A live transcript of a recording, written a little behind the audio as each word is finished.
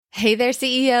Hey there,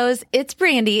 CEOs. It's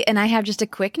Brandy, and I have just a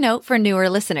quick note for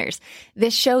newer listeners.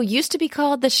 This show used to be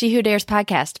called the She Who Dares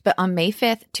podcast, but on May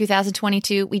 5th,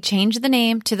 2022, we changed the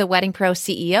name to the Wedding Pro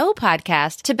CEO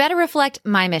podcast to better reflect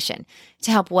my mission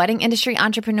to help wedding industry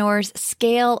entrepreneurs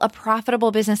scale a profitable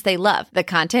business they love. The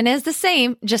content is the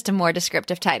same, just a more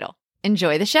descriptive title.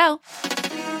 Enjoy the show.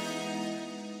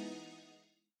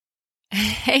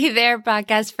 Hey there,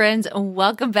 podcast friends.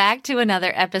 Welcome back to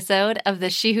another episode of the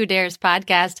She Who Dares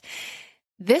podcast.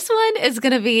 This one is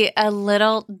going to be a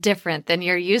little different than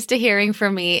you're used to hearing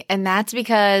from me, and that's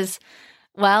because,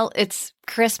 well, it's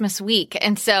Christmas week.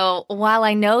 And so while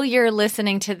I know you're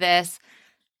listening to this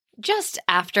just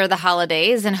after the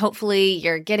holidays, and hopefully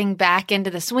you're getting back into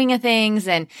the swing of things,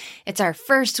 and it's our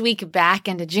first week back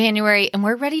into January, and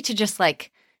we're ready to just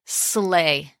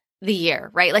slay the year,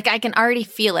 right? I can already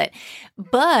feel it.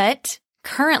 But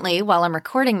currently, while I'm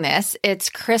recording this,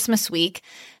 it's Christmas week.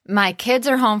 My kids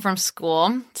are home from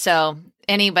school. So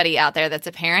anybody out there that's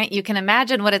a parent, you can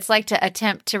imagine what it's like to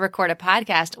attempt to record a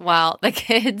podcast while the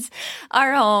kids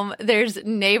are home. There's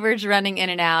neighbors running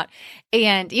in and out.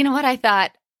 And you know what I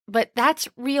thought? But that's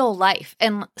real life.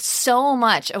 And so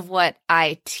much of what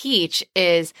I teach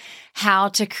is how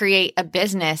to create a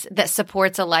business that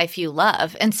supports a life you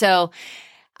love. And so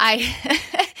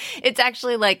it's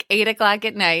actually 8:00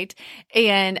 at night,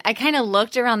 and I kind of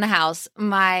looked around the house.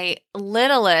 My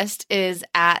littlest is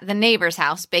at the neighbor's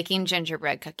house baking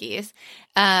gingerbread cookies.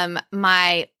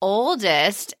 My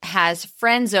oldest has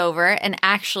friends over, and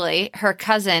actually her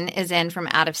cousin is in from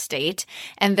out of state,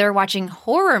 and they're watching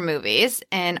horror movies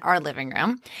in our living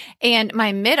room. And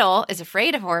my middle is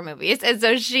afraid of horror movies, and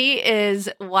so she is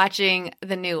watching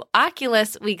the new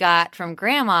Oculus we got from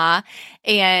Grandma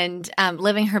and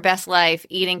living her best life,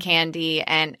 eating candy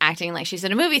and acting like she's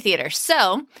in a movie theater.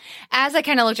 So as I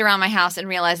kind of looked around my house and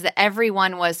realized that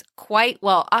everyone was quite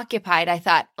well occupied, I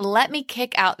thought, let me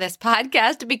kick out this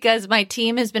podcast because my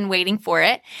team has been waiting for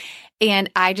it. And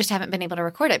I just haven't been able to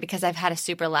record it because I've had a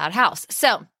super loud house.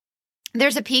 So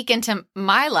there's a peek into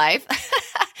my life.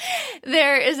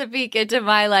 There is a peek into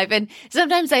my life. And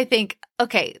sometimes I think,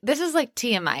 okay, this is like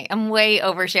TMI. I'm way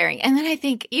oversharing. And then I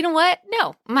think, you know what?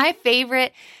 No, my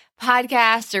favorite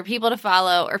podcasts or people to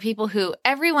follow are people who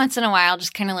every once in a while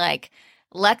just kind of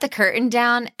let the curtain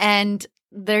down and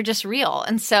they're just real.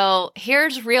 And so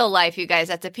here's real life, you guys.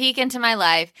 That's a peek into my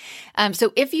life.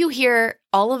 So if you hear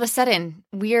all of a sudden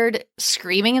weird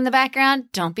screaming in the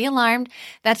background, don't be alarmed.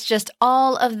 That's just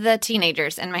all of the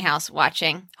teenagers in my house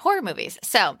watching horror movies.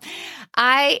 So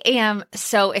I am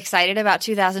so excited about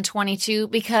 2022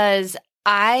 because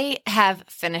I have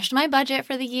finished my budget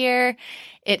for the year.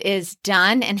 It is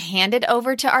done and handed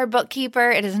over to our bookkeeper.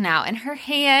 It is now in her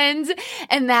hands.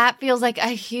 And that feels like a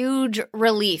huge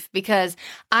relief because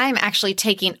I'm actually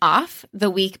taking off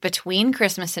the week between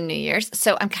Christmas and New Year's.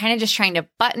 So I'm kind of just trying to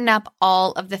button up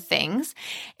all of the things.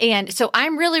 And so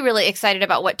I'm really, really excited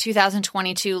about what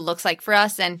 2022 looks like for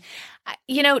us. And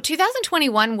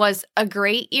 2021 was a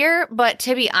great year, but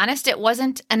to be honest, it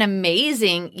wasn't an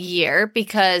amazing year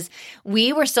because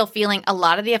we were still feeling a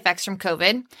lot of the effects from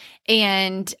COVID.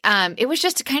 And it was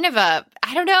just kind of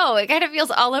it kind of feels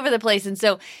all over the place. And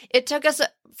so it took us,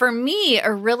 for me,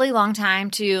 a really long time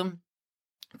to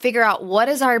figure out what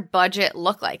does our budget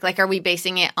look like? Are we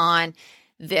basing it on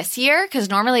this year? Because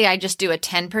normally I just do a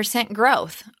 10%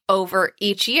 growth over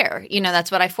each year.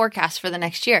 That's what I forecast for the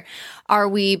next year. Are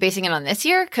we basing it on this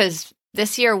year? Because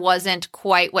this year wasn't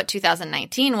quite what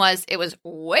 2019 was. It was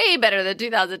way better than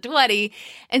 2020.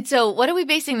 And so what are we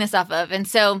basing this off of? And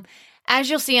so as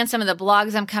you'll see in some of the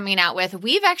blogs I'm coming out with,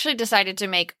 we've actually decided to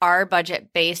make our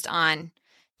budget based on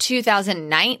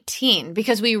 2019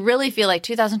 because we really feel like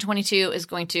 2022 is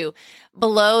going to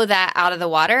blow that out of the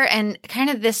water. And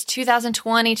kind of this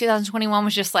 2020, 2021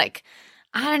 was just I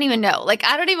don't even know.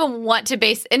 I don't even want to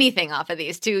base anything off of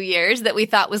these 2 years that we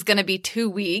thought was going to be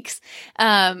 2 weeks.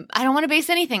 I don't want to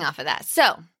base anything off of that.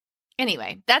 So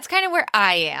anyway, that's kind of where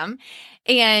I am.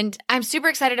 And I'm super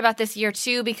excited about this year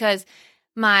too because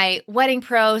my Wedding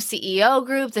Pro CEO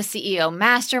group, the CEO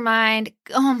Mastermind,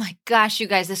 oh my gosh, you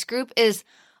guys, this group is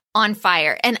on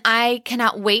fire. And I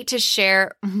cannot wait to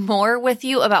share more with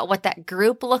you about what that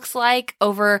group looks like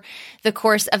over the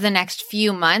course of the next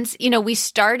few months. We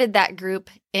started that group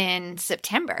in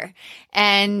September.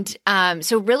 And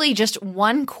so really just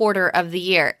 1/4 of the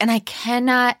year. And I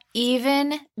cannot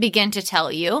even begin to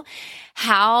tell you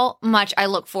how much I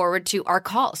look forward to our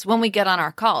calls when we get on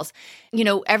our calls.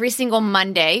 Every single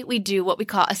Monday, we do what we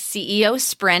call a CEO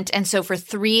sprint. And so for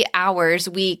 3 hours,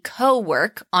 we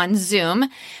co-work on Zoom.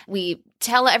 We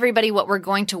tell everybody what we're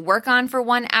going to work on for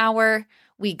 1 hour.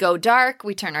 we go dark,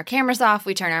 we turn our cameras off,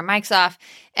 we turn our mics off,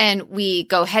 and we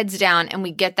go heads down and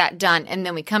we get that done. And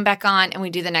then we come back on and we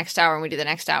do the next hour and we do the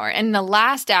next hour. And the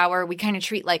last hour, we kind of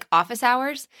treat like office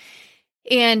hours.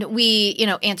 And we,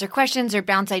 answer questions or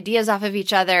bounce ideas off of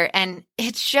each other. And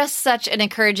it's just such an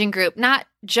encouraging group, not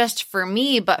just for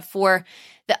me, but for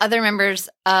the other members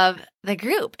of the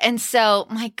group. And so,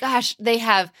 my gosh, they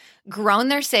have grown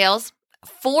their sales.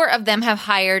 4 of them have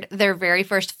hired their very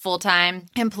first full-time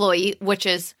employee, which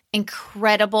is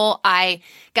incredible. I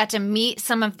got to meet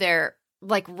some of their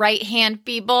right-hand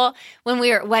people when we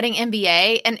were at Wedding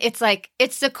MBA. And it's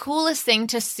the coolest thing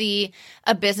to see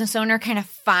a business owner kind of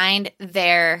find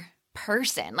their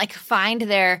person, find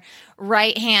their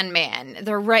right-hand man,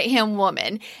 their right-hand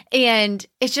woman. And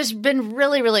it's just been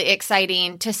really, really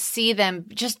exciting to see them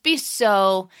just be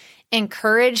so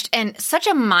encouraged and such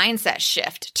a mindset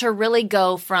shift to really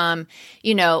go from,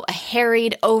 a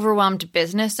harried, overwhelmed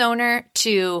business owner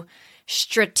to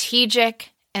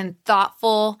strategic and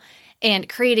thoughtful and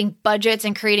creating budgets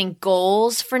and creating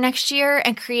goals for next year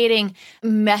and creating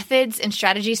methods and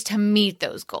strategies to meet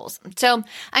those goals. So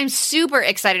I'm super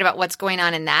excited about what's going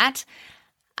on in that.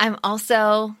 I'm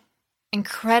also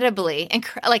incredibly,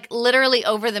 literally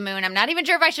over the moon. I'm not even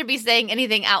sure if I should be saying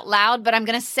anything out loud, but I'm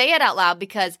going to say it out loud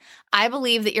because I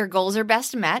believe that your goals are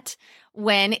best met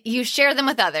when you share them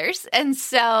with others. And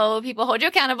so people hold you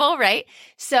accountable, right?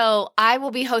 So I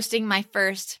will be hosting my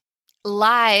first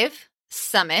live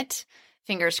summit.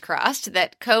 Fingers crossed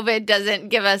that COVID doesn't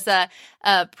give us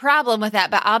a problem with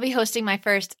that, but I'll be hosting my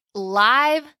first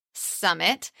live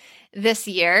summit this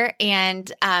year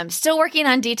and still working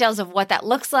on details of what that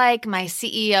looks like. My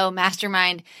CEO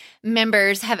mastermind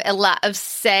members have a lot of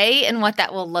say in what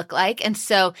that will look like. And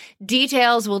so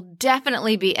details will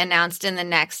definitely be announced in the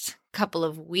next couple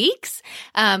of weeks.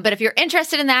 But if you're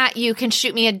interested in that, you can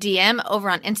shoot me a DM over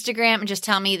on Instagram and just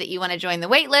tell me that you want to join the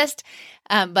wait list.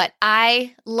 But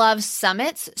I love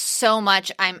summits so much.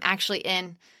 I'm actually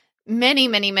in many,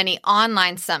 many, many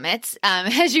online summits.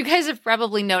 As you guys have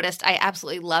probably noticed, I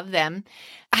absolutely love them.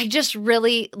 I just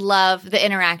really love the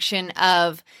interaction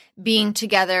of being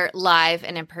together live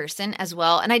and in person as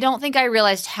well. And I don't think I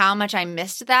realized how much I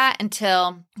missed that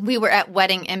until we were at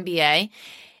Wedding MBA.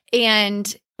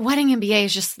 And Wedding MBA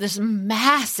is just this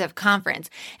massive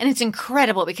conference, and it's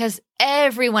incredible because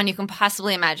everyone you can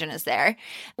possibly imagine is there,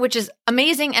 which is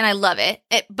amazing, and I love it.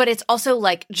 But it's also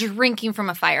like drinking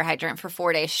from a fire hydrant for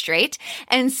 4 days straight.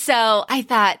 And so I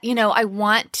thought, I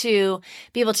want to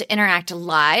be able to interact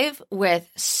live with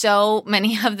so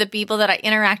many of the people that I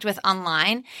interact with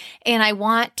online, and I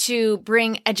want to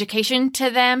bring education to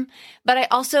them, but I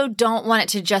also don't want it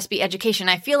to just be education.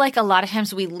 I feel like a lot of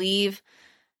times we leave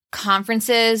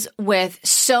conferences with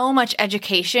so much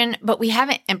education, but we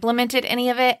haven't implemented any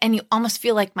of it. And you almost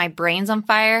feel like my brain's on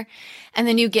fire. And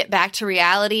then you get back to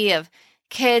reality of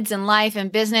kids and life and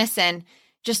business and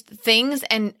just things.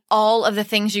 And all of the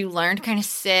things you learned kind of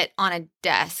sit on a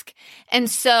desk. And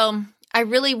so I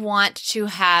really want to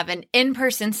have an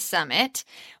in-person summit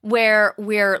where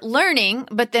we're learning,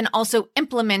 but then also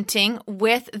implementing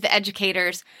with the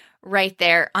educators right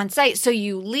there on site. So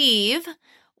you leave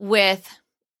with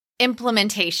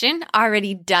implementation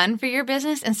already done for your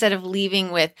business instead of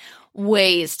leaving with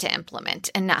ways to implement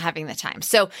and not having the time.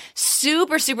 So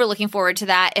super, super looking forward to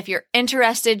that. If you're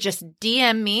interested, just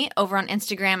DM me over on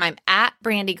Instagram. I'm at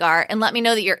Brandi Garr, and let me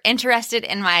know that you're interested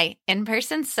in my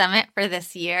in-person summit for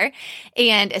this year.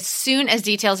 And as soon as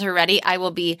details are ready, I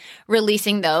will be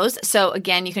releasing those. So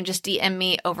again, you can just DM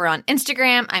me over on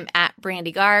Instagram. I'm at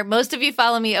Brandi Garr. Most of you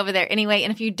follow me over there anyway.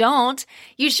 And if you don't,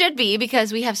 you should be,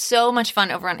 because we have so much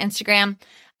fun over on Instagram.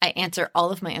 I answer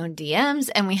all of my own DMs,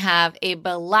 and we have a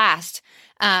blast.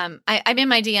 I'm in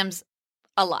my DMs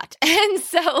a lot. And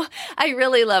so I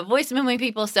really love voice memoing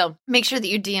people. So make sure that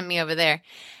you DM me over there.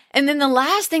 And then the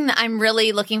last thing that I'm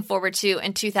really looking forward to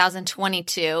in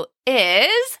 2022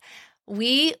 is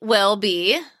we will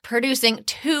be producing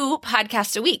 2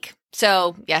 podcasts a week.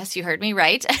 So yes, you heard me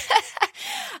right.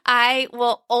 I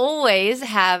will always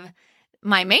have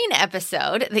my main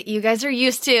episode that you guys are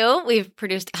used to. We've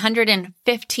produced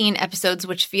 115 episodes,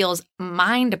 which feels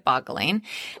mind-boggling.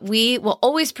 We will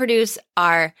always produce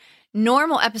our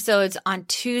normal episodes on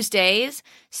Tuesdays.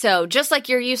 So just like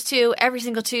you're used to, every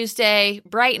single Tuesday,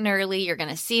 bright and early, you're going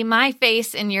to see my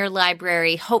face in your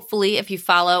library, hopefully, if you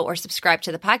follow or subscribe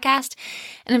to the podcast.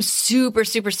 And I'm super,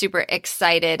 super, super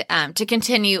excited to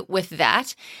continue with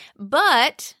that.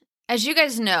 But as you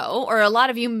guys know, or a lot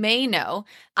of you may know,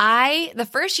 the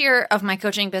first year of my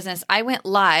coaching business, I went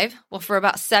live, for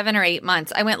about 7 or 8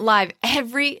 months, I went live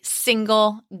every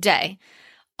single day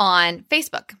on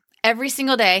Facebook. every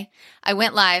single day I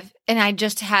went live and I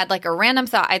just had like a random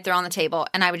thought I'd throw on the table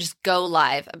and I would just go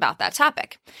live about that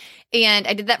topic. And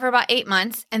I did that for about 8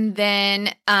 months and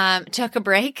then took a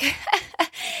break.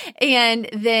 And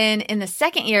then in the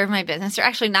second year of my business, or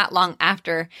actually not long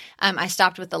after I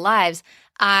stopped with the lives,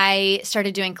 I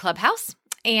started doing Clubhouse.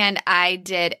 And I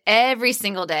did every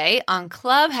single day on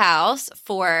Clubhouse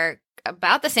for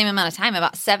about the same amount of time,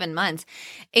 about 7 months.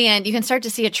 And you can start to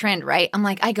see a trend, right? I'm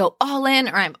like, I go all in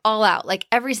or I'm all out, like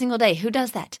every single day. Who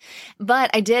does that?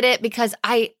 But I did it because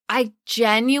I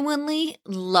genuinely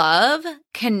love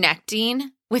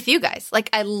connecting with you guys. Like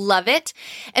I love it.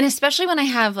 And especially when I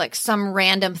have like some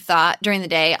random thought during the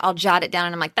day, I'll jot it down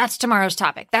and I'm like, that's tomorrow's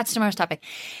topic. That's tomorrow's topic.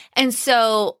 And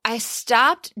so I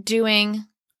stopped doing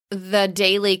the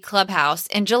daily Clubhouse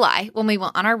in July when we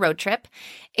went on our road trip.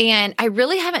 And I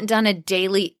really haven't done a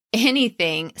daily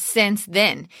anything since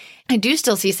then. I do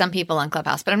still see some people on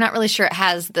Clubhouse, but I'm not really sure it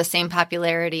has the same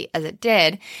popularity as it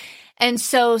did. And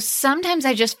so sometimes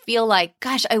I just feel like,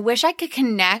 gosh, I wish I could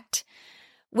connect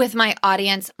with my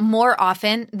audience more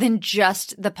often than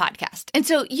just the podcast. And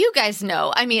so you guys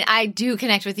know, I mean, I do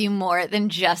connect with you more than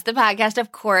just the podcast.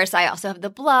 Of course, I also have the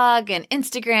blog and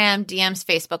Instagram, DMs,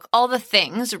 Facebook, all the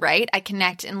things, right? I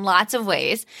connect in lots of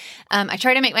ways. I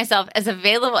try to make myself as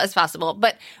available as possible,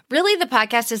 but really the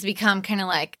podcast has become kind of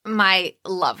like my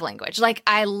love language. Like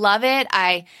I love it.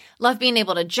 I love being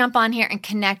able to jump on here and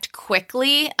connect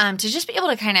quickly, to just be able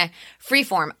to kind of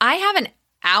freeform. I have an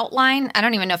outline. I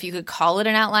don't even know if you could call it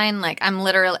an outline. Like I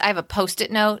have a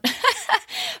Post-it note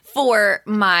for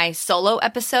my solo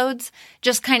episodes,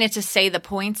 just kind of to say the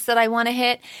points that I want to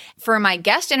hit. For my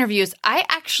guest interviews, I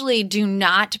actually do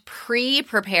not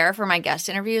pre-prepare for my guest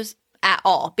interviews at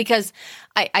all because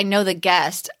I know the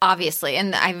guest, obviously,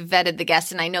 and I've vetted the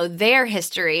guest and I know their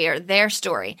history or their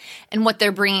story and what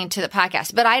they're bringing to the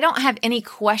podcast. But I don't have any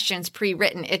questions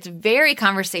pre-written. It's very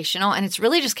conversational and it's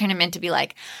really just kind of meant to be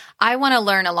like, I want to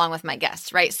learn along with my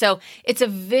guests, right? So it's a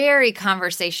very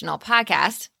conversational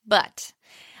podcast, but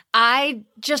I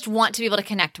just want to be able to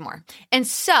connect more. And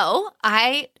so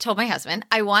I told my husband,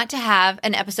 I want to have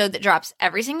an episode that drops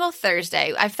every single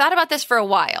Thursday. I've thought about this for a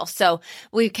while. So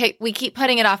we keep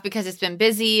putting it off because it's been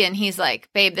busy. And he's like,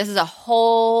 babe, this is a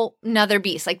whole nother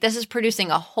beast. Like this is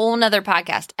producing a whole nother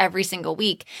podcast every single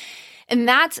week. And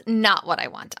that's not what I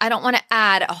want. I don't want to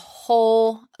add a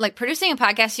whole, like producing a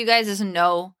podcast, you guys, is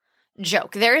no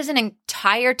joke. There is an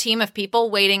entire team of people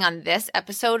waiting on this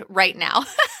episode right now.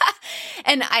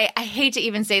 And I hate to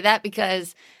even say that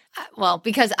because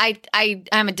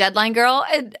I'm a deadline girl.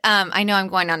 And, I know I'm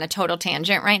going on a total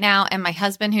tangent right now. And my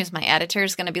husband, who's my editor,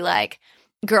 is going to be like,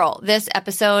 girl, this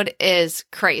episode is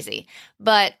crazy.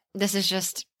 But this is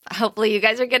just, hopefully you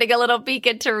guys are getting a little peek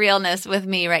into realness with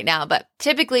me right now. But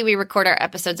typically we record our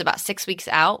episodes about 6 weeks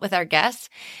out with our guests.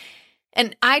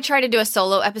 And I try to do a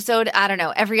solo episode, I don't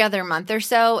know, every other month or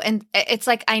so. And it's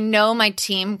like, I know my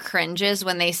team cringes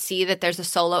when they see that there's a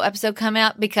solo episode coming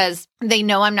out because they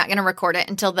know I'm not going to record it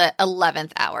until the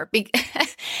 11th hour.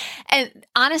 And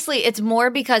honestly, it's more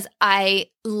because I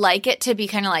like it to be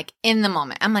kind of like in the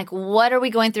moment. I'm like, what are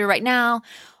we going through right now?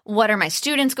 What are my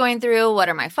students going through? What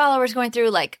are my followers going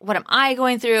through? Like, what am I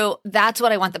going through? That's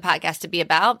what I want the podcast to be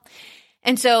about.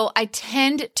 And so I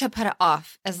tend to put it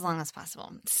off as long as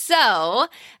possible. So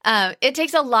it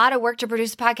takes a lot of work to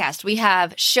produce a podcast. We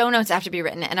have show notes that have to be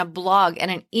written and a blog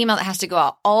and an email that has to go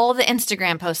out, all the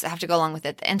Instagram posts that have to go along with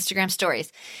it, the Instagram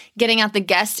stories, getting out the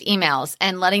guest emails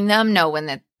and letting them know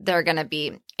when they're going to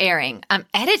be airing.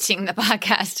 Editing the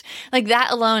podcast. Like that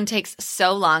alone takes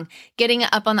so long. Getting it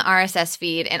up on the RSS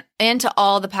feed and into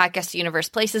all the podcast universe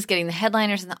places, getting the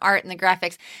headliners and the art and the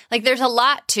graphics. Like there's a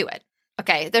lot to it.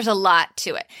 Okay, there's a lot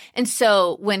to it. And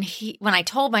so when I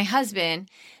told my husband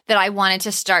that I wanted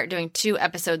to start doing 2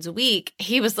 episodes a week,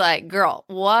 he was like, girl,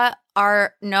 we're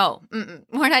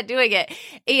not doing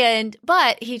it.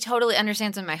 But he totally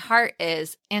understands what my heart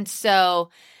is. And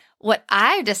so what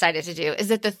I've decided to do is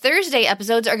that the Thursday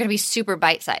episodes are going to be super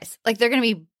bite-sized. Like they're going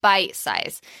to be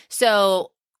bite-sized.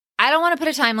 So I don't want to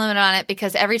put a time limit on it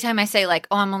because every time I say like,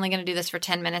 oh, I'm only going to do this for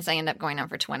 10 minutes, I end up going on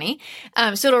for 20.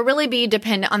 So it'll really be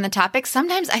dependent on the topic.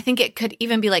 Sometimes I think it could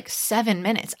even be like 7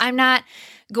 minutes. I'm not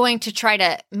going to try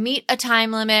to meet a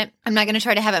time limit. I'm not going to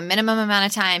try to have a minimum amount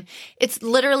of time. It's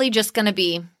literally just going to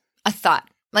be a thought.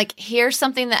 Like here's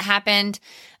something that happened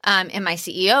in my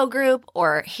CEO group,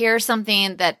 or here's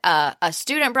something that a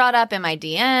student brought up in my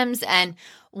DMs. And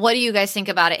what do you guys think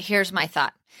about it? Here's my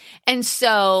thought. And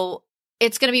so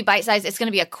It's going to be bite-sized. It's going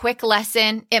to be a quick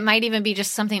lesson. It might even be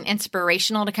just something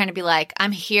inspirational to kind of be like,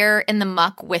 I'm here in the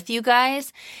muck with you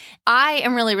guys. I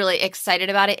am really, really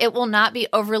excited about it. It will not be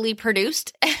overly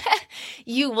produced.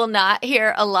 You will not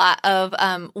hear a lot of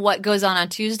what goes on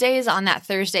Tuesdays on that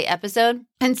Thursday episode.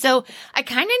 And so I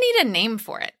kind of need a name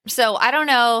for it. So I don't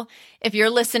know if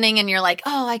you're listening and you're like,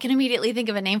 oh, I can immediately think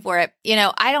of a name for it.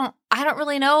 I don't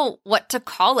really know what to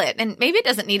call it. And maybe it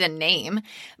doesn't need a name,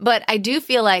 but I do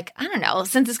feel like, I don't know,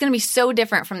 since it's going to be so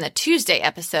different from the Tuesday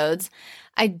episodes,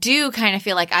 I do kind of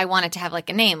feel like I want it to have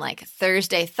like a name, like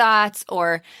Thursday Thoughts,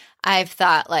 or I've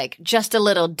thought like Just a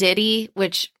Little Ditty,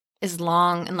 which is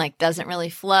long and like doesn't really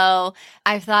flow.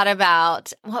 I've thought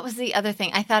about, what was the other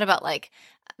thing? I thought about like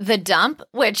The Dump,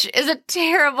 which is a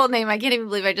terrible name. I can't even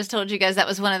believe I just told you guys that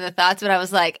was one of the thoughts, but I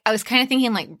was kind of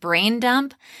thinking like brain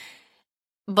dump,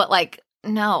 but like,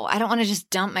 no, I don't want to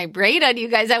just dump my brain on you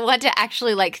guys. I want to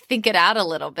actually like think it out a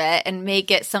little bit and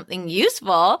make it something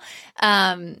useful.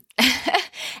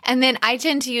 And then I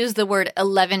tend to use the word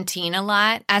 11-teen a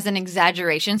lot as an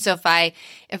exaggeration. So if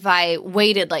I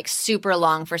waited like super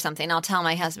long for something, I'll tell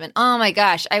my husband, oh my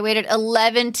gosh, I waited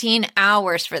 11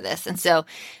 hours for this. And so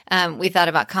we thought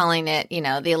about calling it, the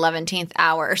 11th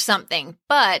hour or something,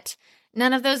 but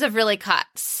none of those have really caught.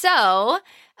 So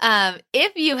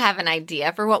if you have an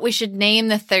idea for what we should name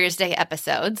the Thursday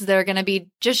episodes, they're going to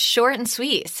be just short and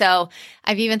sweet. So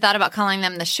I've even thought about calling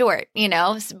them The Short,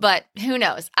 but who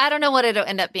knows? I don't know what it'll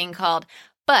end up being called,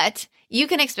 but you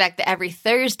can expect that every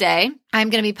Thursday, I'm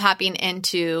going to be popping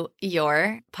into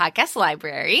your podcast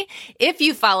library. If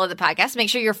you follow the podcast, make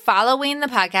sure you're following the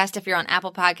podcast. If you're on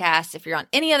Apple Podcasts, if you're on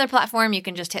any other platform, you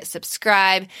can just hit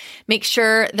subscribe. Make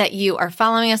sure that you are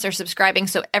following us or subscribing.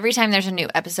 So every time there's a new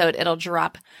episode, it'll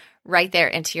drop right there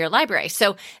into your library.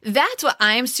 So that's what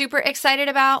I'm super excited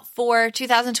about for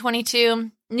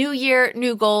 2022. New year,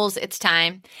 new goals. It's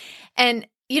time. And,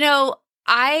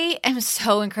 I am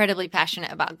so incredibly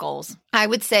passionate about goals. I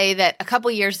would say that a couple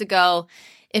years ago,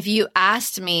 if you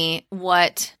asked me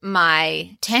what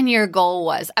my 10-year goal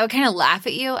was, I would kind of laugh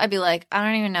at you. I'd be like, I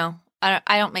don't even know.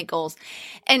 I don't make goals.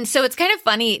 And so it's kind of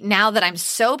funny now that I'm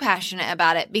so passionate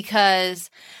about it, because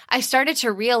I started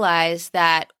to realize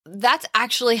that that's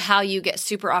actually how you get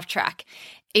super off track.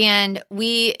 And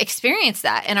we experienced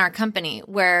that in our company,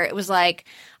 where it was like,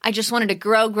 I just wanted to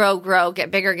grow, get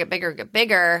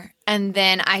bigger. And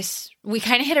then we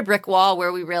kind of hit a brick wall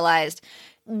where we realized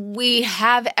we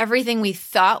have everything we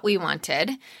thought we wanted.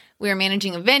 We were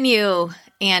managing a venue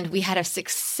and we had a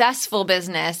successful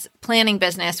planning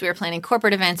business. We were planning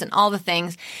corporate events and all the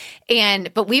things.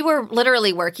 But we were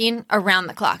literally working around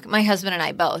the clock, my husband and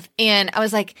I both. And I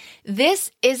was like, this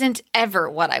isn't ever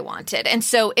what I wanted. And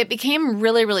so it became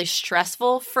really, really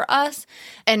stressful for us.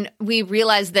 And we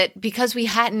realized that because we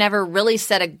had never really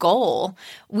set a goal,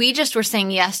 we just were saying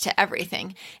yes to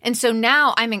everything. And so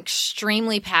now I'm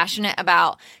extremely passionate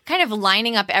about kind of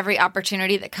lining up every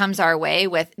opportunity that comes our way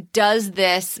with, does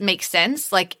this make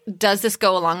sense? Like, does this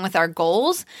go along with our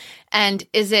goals? And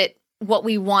is it what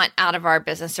we want out of our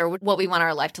business or what we want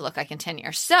our life to look like in 10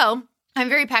 years? So I'm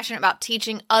very passionate about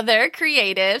teaching other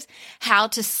creatives how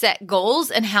to set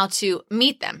goals and how to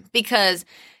meet them. Because,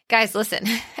 guys, listen,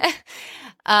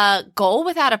 a goal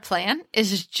without a plan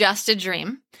is just a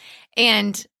dream.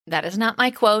 And that is not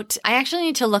my quote. I actually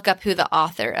need to look up who the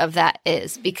author of that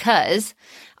is, because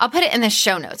I'll put it in the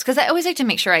show notes, because I always like to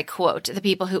make sure I quote the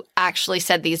people who actually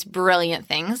said these brilliant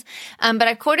things. But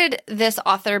I've quoted this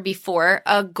author before.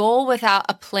 A goal without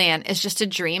a plan is just a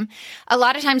dream. A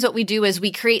lot of times what we do is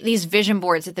we create these vision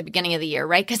boards at the beginning of the year,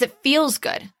 right? Because it feels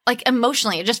good. Like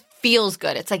emotionally, it just feels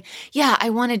good. It's like, yeah,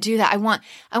 I want to do that. I want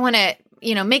to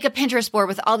make a Pinterest board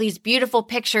with all these beautiful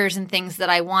pictures and things that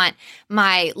I want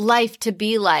my life to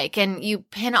be like. And you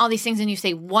pin all these things and you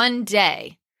say one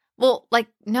day. Well, like,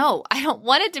 no, I don't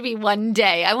want it to be one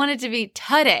day. I want it to be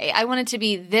today. I want it to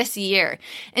be this year.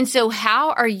 And so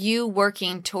how are you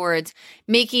working towards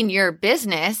making your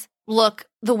business look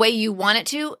the way you want it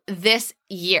to this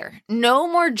year? No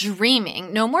more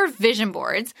dreaming, no more vision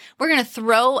boards. We're going to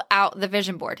throw out the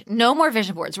vision board. No more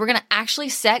vision boards. We're going to actually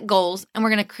set goals and we're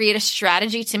going to create a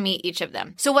strategy to meet each of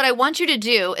them. So what I want you to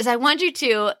do is I want you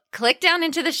to click down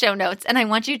into the show notes and I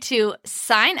want you to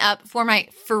sign up for my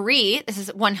free, this is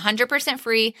 100%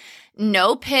 free,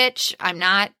 no pitch. I'm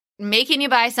not making you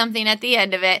buy something at the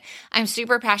end of it. I'm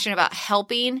super passionate about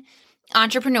helping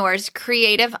entrepreneurs,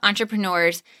 creative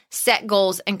entrepreneurs, set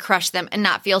goals and crush them and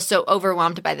not feel so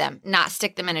overwhelmed by them, not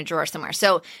stick them in a drawer somewhere.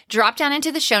 So drop down into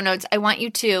the show notes. I want you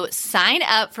to sign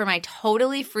up for my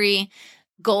totally free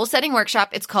goal setting workshop.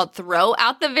 It's called Throw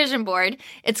Out the Vision Board.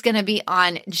 It's going to be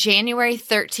on January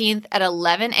 13th at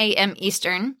 11 a.m.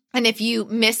 Eastern. And if you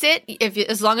miss it,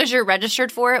 as long as you're registered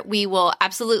for it, we will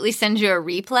absolutely send you a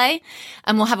replay.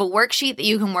 And we'll have a worksheet that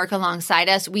you can work alongside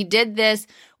us. We did this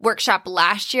workshop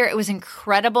last year. It was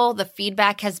incredible. The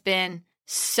feedback has been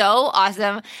so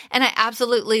awesome. And I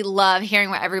absolutely love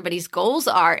hearing what everybody's goals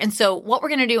are. And so what we're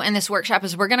going to do in this workshop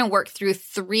is we're going to work through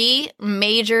 3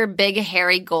 major, big,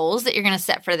 hairy goals that you're going to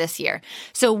set for this year.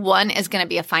 So one is going to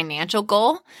be a financial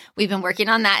goal. We've been working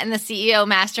on that in the CEO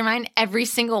Mastermind. Every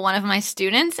single one of my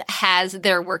students has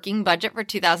their working budget for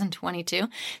 2022.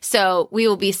 So we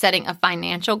will be setting a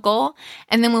financial goal,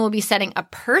 and then we will be setting a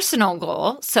personal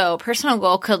goal. So personal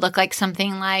goal could look like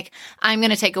something like, I'm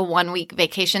going to take a 1-week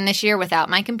vacation this year without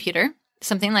my computer,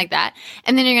 something like that.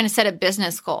 And then you're going to set a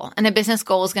business goal. And the business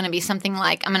goal is going to be something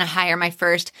like, I'm going to hire my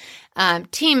first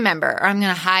team member, or I'm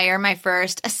going to hire my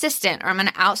first assistant, or I'm going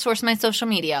to outsource my social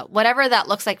media, whatever that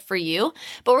looks like for you.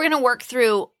 But we're going to work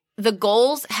through the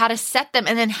goals, how to set them,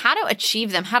 and then how to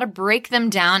achieve them, how to break them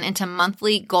down into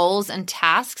monthly goals and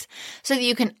tasks so that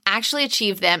you can actually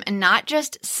achieve them and not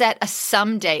just set a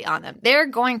someday on them. They're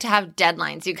going to have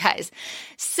deadlines, you guys.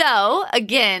 So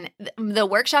again, the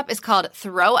workshop is called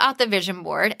Throw Out the Vision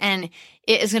Board, and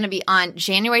it is going to be on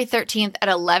January 13th at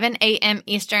 11 a.m.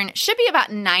 Eastern. Should be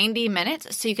about 90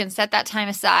 minutes, so you can set that time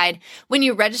aside. When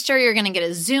you register, you're going to get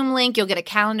a Zoom link. You'll get a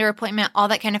calendar appointment, all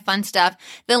that kind of fun stuff.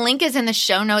 The link is in the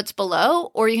show notes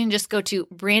below, or you can just go to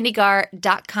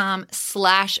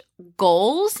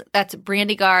brandygar.com/goals. That's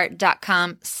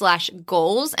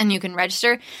brandygar.com/goals, and you can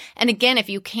register. And again, if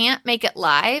you can't make it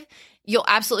live, you'll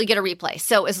absolutely get a replay.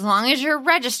 So as long as you're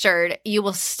registered, you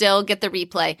will still get the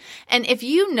replay. And if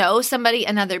you know somebody,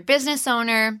 another business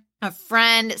owner, a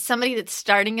friend, somebody that's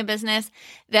starting a business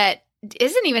that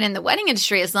isn't even in the wedding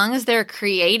industry, as long as they're a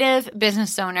creative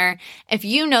business owner, if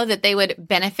you know that they would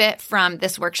benefit from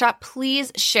this workshop,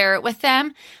 please share it with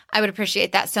them. I would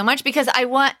appreciate that so much, because I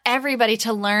want everybody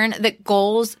to learn that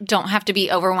goals don't have to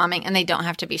be overwhelming and they don't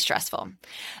have to be stressful.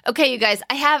 Okay, you guys,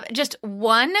 I have just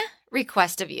one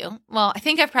request of you. Well, I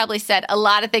think I've probably said a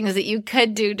lot of things that you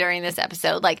could do during this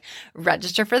episode, like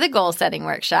register for the goal setting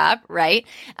workshop, right?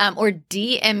 Or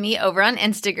DM me over on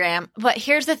Instagram. But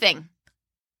here's the thing.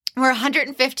 We're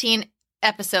 115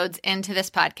 episodes into this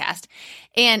podcast,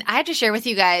 and I have to share with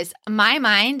you guys, my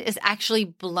mind is actually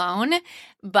blown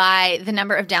by the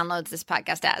number of downloads this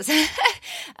podcast has.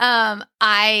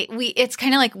 It's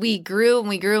kind of like we grew and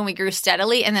we grew and we grew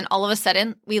steadily, and then all of a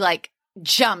sudden we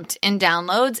jumped in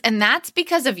downloads, and that's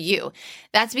because of you.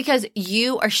 That's because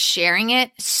you are sharing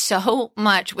it so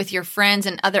much with your friends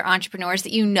and other entrepreneurs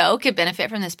that you know could benefit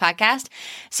from this podcast.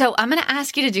 So I'm going to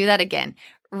ask you to do that again.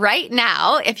 Right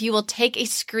now, if you will take a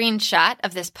screenshot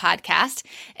of this podcast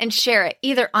and share it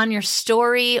either on your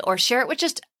story or share it with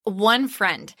just one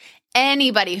friend,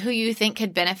 anybody who you think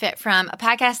could benefit from a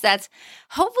podcast that's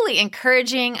hopefully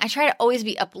encouraging. I try to always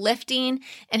be uplifting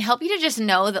and help you to just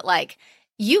know that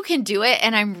you can do it,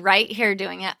 and I'm right here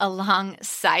doing it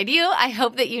alongside you. I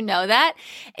hope that you know that.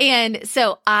 And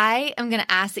so I am going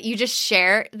to ask that you just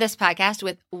share this podcast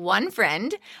with one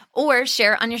friend, or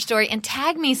share on your story and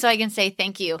tag me so I can say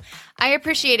thank you. I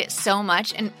appreciate it so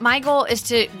much. And my goal is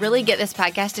to really get this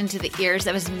podcast into the ears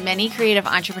of as many creative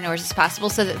entrepreneurs as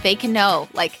possible so that they can know,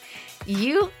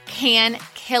 you can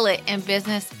kill it in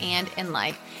business and in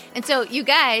life. And so you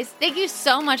guys, thank you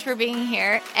so much for being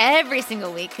here every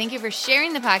single week. Thank you for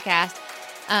sharing the podcast.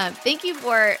 Thank you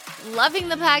for loving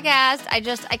the podcast.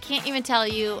 I can't even tell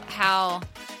you how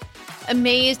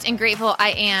amazed and grateful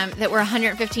I am that we're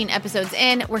 115 episodes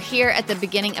in. We're here at the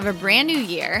beginning of a brand new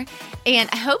year. And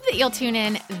I hope that you'll tune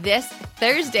in this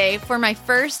Thursday for my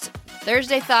first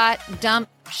Thursday Thought Dump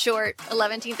Short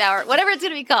 11th hour, whatever it's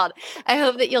going to be called. I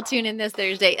hope that you'll tune in this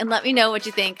Thursday and let me know what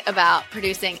you think about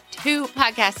producing 2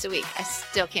 podcasts a week. I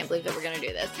still can't believe that we're going to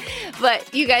do this.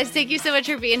 But you guys, thank you so much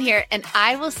for being here, and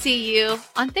I will see you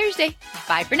on Thursday.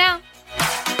 Bye for now.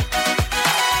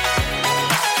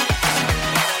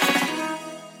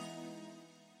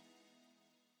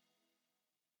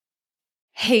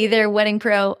 Hey there, Wedding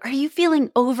Pro. Are you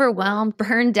feeling overwhelmed,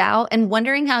 burned out, and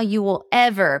wondering how you will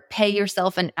ever pay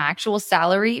yourself an actual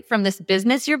salary from this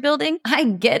business you're building? I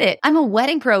get it. I'm a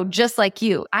wedding pro just like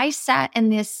you. I sat in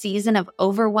this season of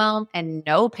overwhelm and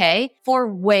no pay for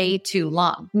way too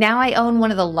long. Now I own one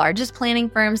of the largest planning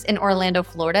firms in Orlando,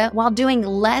 Florida, while doing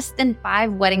less than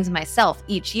 5 weddings myself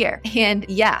each year. And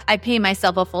yeah, I pay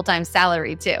myself a full-time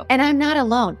salary too. And I'm not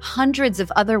alone. Hundreds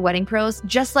of other wedding pros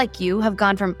just like you have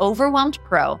gone from overwhelmed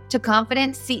pro to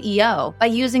confident CEO by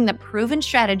using the proven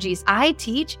strategies I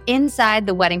teach inside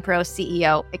the Wedding Pro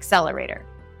CEO Accelerator.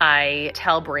 I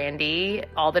tell Brandy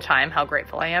all the time how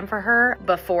grateful I am for her.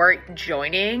 Before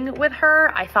joining with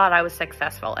her, I thought I was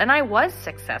successful, and I was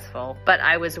successful, but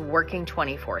I was working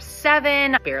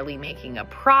 24/7, barely making a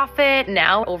profit.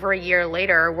 Now, over a year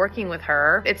later, working with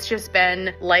her, it's just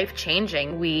been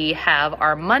life-changing. We have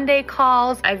our Monday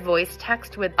calls. I voice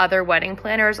text with other wedding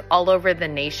planners all over the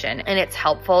nation, and it's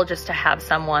helpful just to have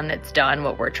someone that's done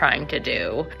what we're trying to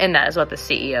do. And that is what the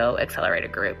CEO Accelerator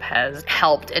Group has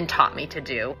helped and taught me to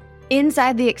do.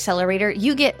 Inside the Accelerator,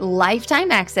 you get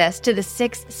lifetime access to the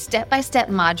 6 step-by-step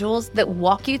modules that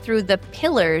walk you through the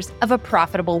pillars of a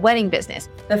profitable wedding business.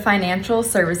 The financial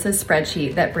services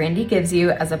spreadsheet that Brandy gives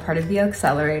you as a part of the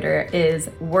Accelerator is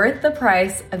worth the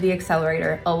price of the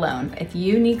Accelerator alone. If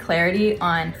you need clarity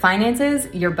on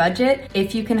finances, your budget,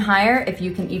 if you can hire, if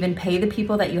you can even pay the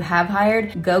people that you have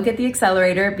hired, go get the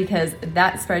Accelerator, because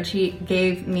that spreadsheet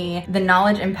gave me the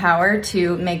knowledge and power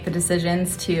to make the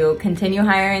decisions to continue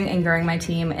hiring and growing my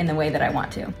team in the way that I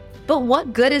want to. But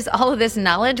what good is all of this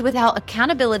knowledge without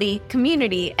accountability,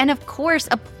 community, and of course,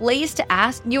 a place to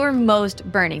ask your most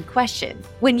burning question?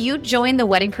 When you join the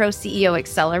Wedding Pro CEO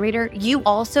Accelerator, you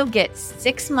also get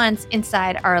 6 months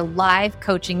inside our live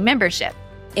coaching membership.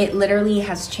 It literally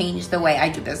has changed the way I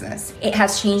do business. It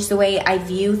has changed the way I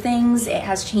view things. It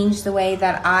has changed the way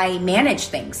that I manage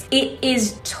things. It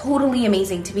is totally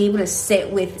amazing to be able to sit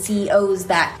with CEOs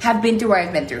that have been through what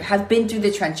I've been through, have been through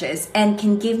the trenches, and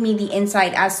can give me the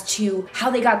insight as to how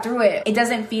they got through it. It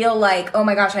doesn't feel like, oh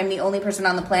my gosh, I'm the only person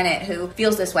on the planet who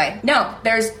feels this way. No,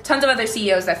 there's tons of other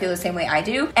CEOs that feel the same way I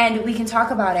do, and we can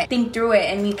talk about it, think through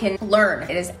it, and we can learn.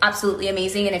 It is absolutely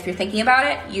amazing, and if you're thinking about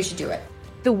it, you should do it.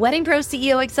 The Wedding Pro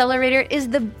CEO Accelerator is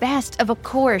the best of a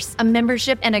course, a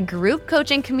membership, and a group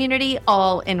coaching community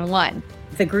all in one.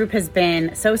 The group has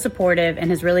been so supportive and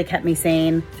has really kept me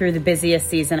sane through the busiest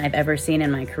season I've ever seen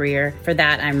in my career. For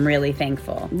that, I'm really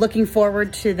thankful. Looking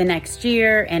forward to the next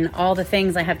year and all the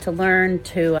things I have to learn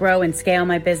to grow and scale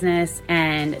my business,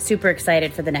 and super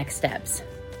excited for the next steps.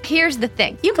 Here's the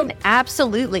thing. You can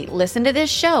absolutely listen to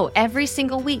this show every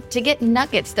single week to get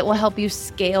nuggets that will help you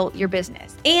scale your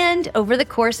business. And over the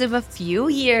course of a few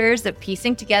years of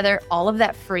piecing together all of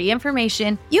that free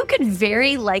information, you could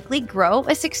very likely grow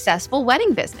a successful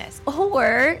wedding business.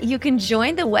 Or you can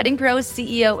join the Wedding Pro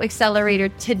CEO Accelerator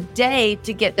today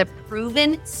to get the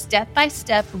proven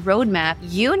step-by-step roadmap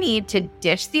you need to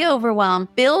ditch the overwhelm,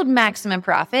 build maximum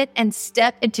profit, and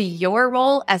step into your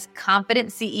role as confident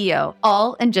CEO,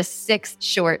 all in just 6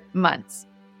 short months.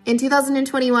 In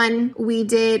 2021, we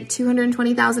did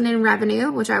 $220,000 in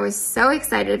revenue, which I was so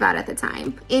excited about at the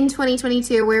time. In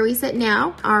 2022, where we sit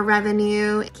now, our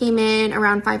revenue came in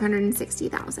around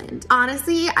 $560,000.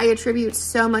 Honestly, I attribute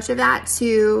so much of that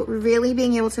to really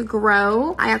being able to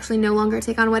grow. I actually no longer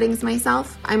take on weddings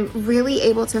myself. I'm really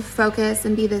able to focus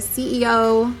and be the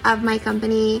CEO of my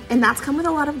company, and that's come with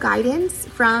a lot of guidance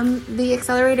from the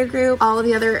Accelerator Group, all of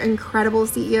the other incredible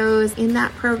CEOs in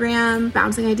that program,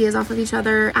 bouncing ideas off of each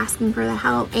other, asking for the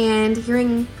help, and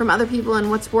hearing from other people and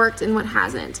what's worked and what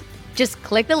hasn't. Just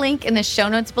click the link in the show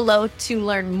notes below to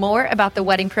learn more about the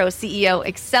Wedding Pro CEO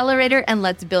Accelerator, and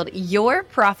let's build your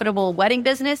profitable wedding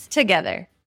business together.